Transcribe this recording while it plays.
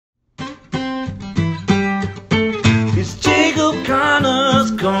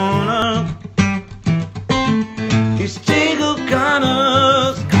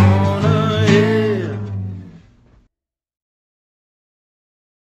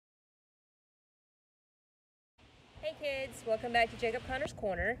kids, welcome back to Jacob Connor's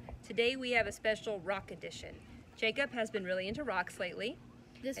Corner. Today we have a special rock edition. Jacob has been really into rocks lately.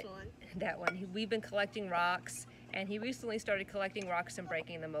 This one. That one. We've been collecting rocks, and he recently started collecting rocks and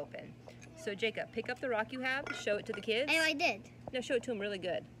breaking them open. So Jacob, pick up the rock you have, show it to the kids. And I did. No, show it to them really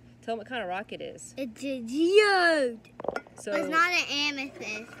good. Tell them what kind of rock it is. It's a geode. So it's not an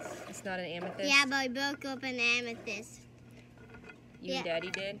amethyst. It's not an amethyst? Yeah, but we broke up an amethyst. You and Daddy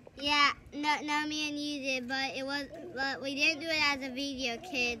did? Yeah, no, me and you did, but we didn't do it as a video,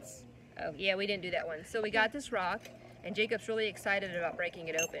 kids. Oh, yeah, we didn't do that one. So we got this rock, and Jacob's really excited about breaking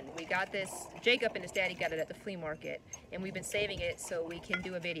it open. We got this, Jacob and his daddy got it at the flea market, and we've been saving it so we can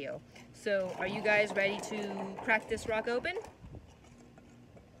do a video. So are you guys ready to crack this rock open?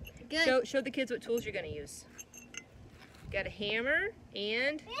 Good. Show the kids what tools you're going to use. Got a hammer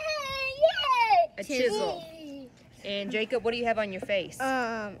and a chisel. And Jacob, what do you have on your face?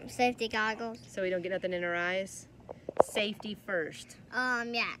 Safety goggles. So we don't get nothing in our eyes? Safety first.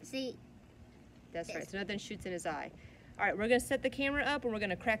 Yeah, see. That's right, so nothing shoots in his eye. All right, we're gonna set the camera up and we're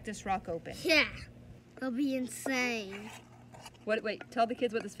gonna crack this rock open. Yeah, it'll be insane. Wait, tell the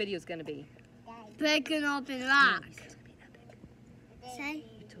kids what this video is gonna be. Breaking open rock. It's gonna be epic. Say?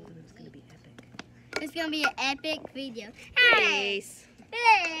 You told them it was gonna be epic. It's gonna be an epic video. Hey! Reese.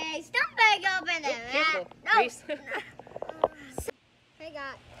 Please, don't break open it. Careful. No. Reese. Hey,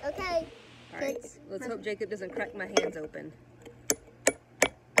 God. Okay. All right, let's hope Jacob doesn't crack my hands open.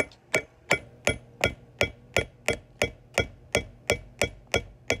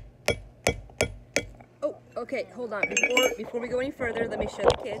 Oh, okay, hold on. Before we go any further, let me show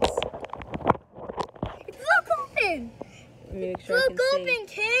the kids. It's broke open. Let me make sure I can see. Open,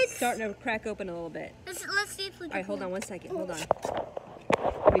 kids. It's starting to crack open a little bit. Let's see if we can. All right, hold on one second. Hold on.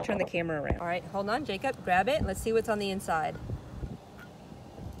 Let me turn the camera around. All right, hold on, Jacob. Grab it. Let's see what's on the inside.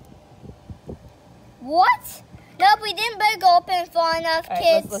 What? Nope, we didn't break open far enough, All right,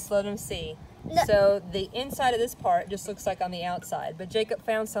 kids. let's let them see. No. So the inside of this part just looks like on the outside, but Jacob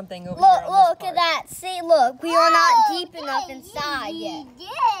found something over here on Look this at part. that. See, look, we are not deep enough inside yet.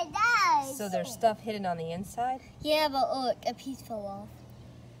 So there's stuff hidden on the inside? Yeah, but look, a piece fell off.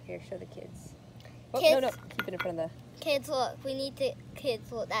 Here, show the kids. Oh, Kids. no, keep it in front of the... Kids, look, we need to,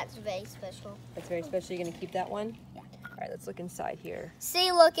 kids, look, that's very special. That's very special. You're going to keep that one? Yeah. All right, let's look inside here. See,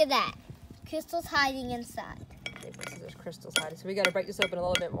 look at that. Crystal's hiding inside. Okay, so there's crystals hiding. So we got to break this open a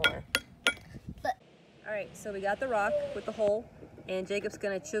little bit more. All right, so we got the rock with the hole, and Jacob's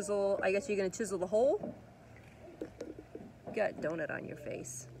going to chisel. I guess you're going to chisel the hole? You got donut on your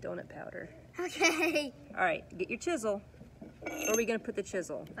face. Donut powder. Okay. All right, get your chisel. Where are we going to put the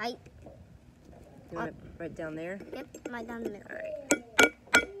chisel? Right. You want it right down there? Yep, right down the middle. All right.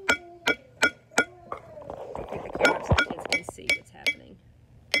 Get the camera up so the kids can see what's happening.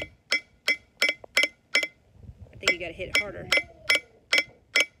 I think you got to hit it harder.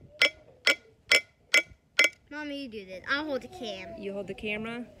 Mommy, you do this. I'll hold the cam. You hold the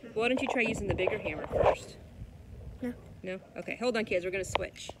camera? Why don't you try using the bigger hammer first? No. No? Okay, hold on, kids. We're going to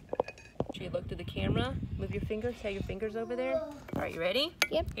switch. Should you look to the camera? Move your fingers. See how your fingers over there? All right, you ready?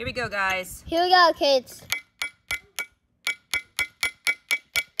 Yep. Here we go, guys. Here we go, kids.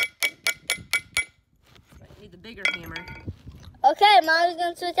 I need the bigger hammer. Okay, Mommy's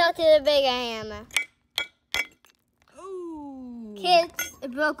going to switch out to the bigger hammer. Ooh. Kids,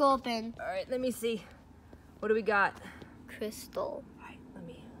 it broke open. All right, let me see. What do we got? Crystal. All right, let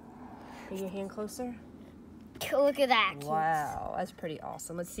me... Bring your hand closer. Look at that, kids. Wow, that's pretty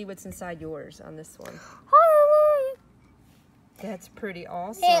awesome. Let's see what's inside yours on this one. Hallelujah. That's pretty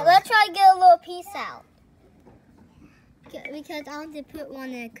awesome. Hey, let's try to get a little piece out. Because I want to put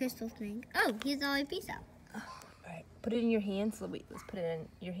one in a crystal thing. Oh, here's all a piece out. All right, put it in your hand. So let's put it in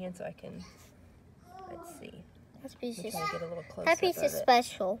your hand so I can... Let's see. That piece Let me is, try to get a little close. that piece is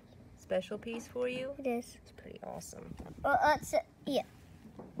special. Special piece for you? It is. It's pretty awesome. Well, let's, yeah.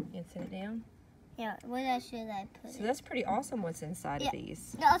 You can set it down. Yeah, where should I put So it? that's pretty awesome what's inside of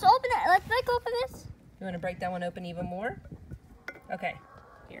these. Now let's open it. Let's break open this. You want to break that one open even more? Okay,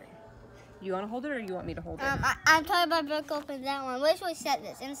 here. You want to hold it or you want me to hold it? I'm talking about break open that one. Where should we set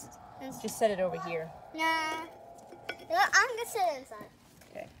this? Just set it over here. Nah. I'm gonna set it inside.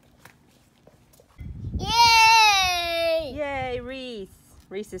 Okay. Yay! Yay, Reese.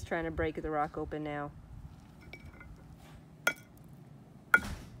 Reese is trying to break the rock open now.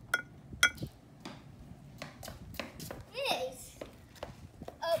 Yes.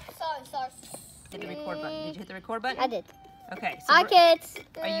 Oh, sorry. Hit the record button. Did you hit the record button? I did. Okay. So Hi, kids.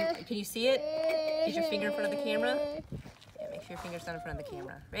 Can you see it? Is your finger in front of the camera? Yeah, make sure your finger's not in front of the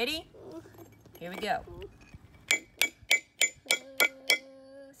camera. Ready? Here we go.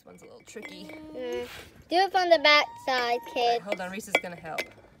 one's a little tricky. Do it from the back side, kid. Right, hold on, Reese is gonna help.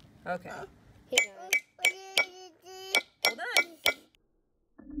 Okay. Hold on.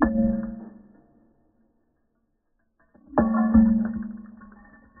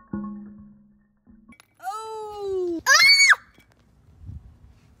 Oh!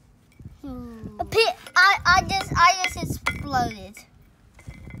 I just exploded.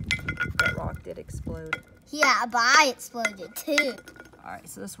 That rock did explode. Yeah, but I exploded too. All right,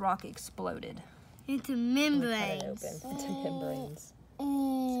 so this rock exploded. Into Cut membranes. it open into membranes. So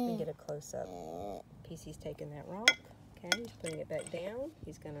we can get a close up. PC's taking that rock. Okay, he's putting it back down.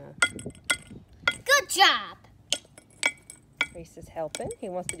 He's gonna. Good job. Reese is helping. He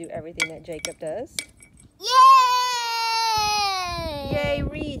wants to do everything that Jacob does. Yay! Yay,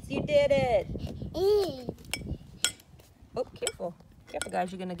 Reese, you did it. Oh, careful. Careful,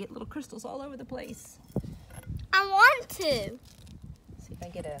 guys. You're going to get little crystals all over the place. I want to. See if I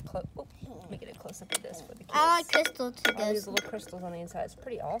can get a close. Oh, let me get a close up of this for the kids. I want crystal to All go. these little crystals on the inside. It's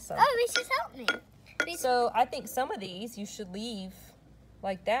pretty awesome. Oh, Reese just helped me. Reese. So I think some of these you should leave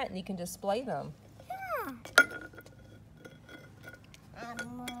like that and you can display them. Yeah.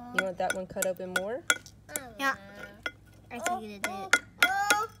 You want that one cut open more? Yeah. I think it did.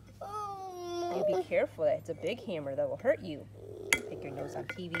 You be careful. It's a big hammer that will hurt you. Pick your nose on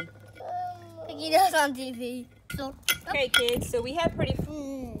TV. Pick your nose on TV. Okay, kids. So we had pretty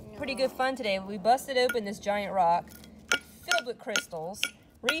good fun today. We busted open this giant rock filled with crystals.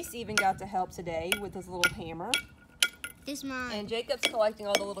 Reese even got to help today with his little hammer. This mine. And Jacob's collecting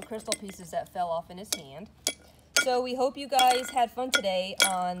all the little crystal pieces that fell off in his hand. So we hope you guys had fun today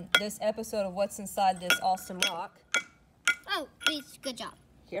on this episode of What's Inside This Awesome Rock. Oh, Reese, good job.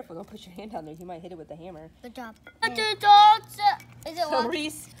 Careful, don't put your hand down there. You might hit it with the hammer. Good job. Is it So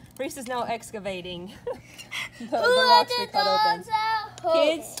Reese is now excavating the rocks we cut open.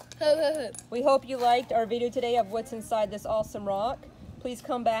 Kids, we hope you liked our video today of What's Inside This Awesome Rock. Please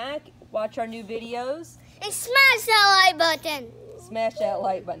come back, watch our new videos. And smash that like button. Smash that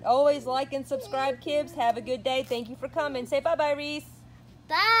like button. Always like and subscribe, kids. Have a good day. Thank you for coming. Say bye-bye, Reese.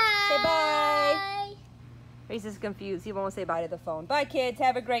 Bye. Say bye. Reese is confused. He won't say bye to the phone. Bye, kids.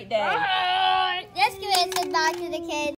 Have a great day. Let's give it a bye to the kids.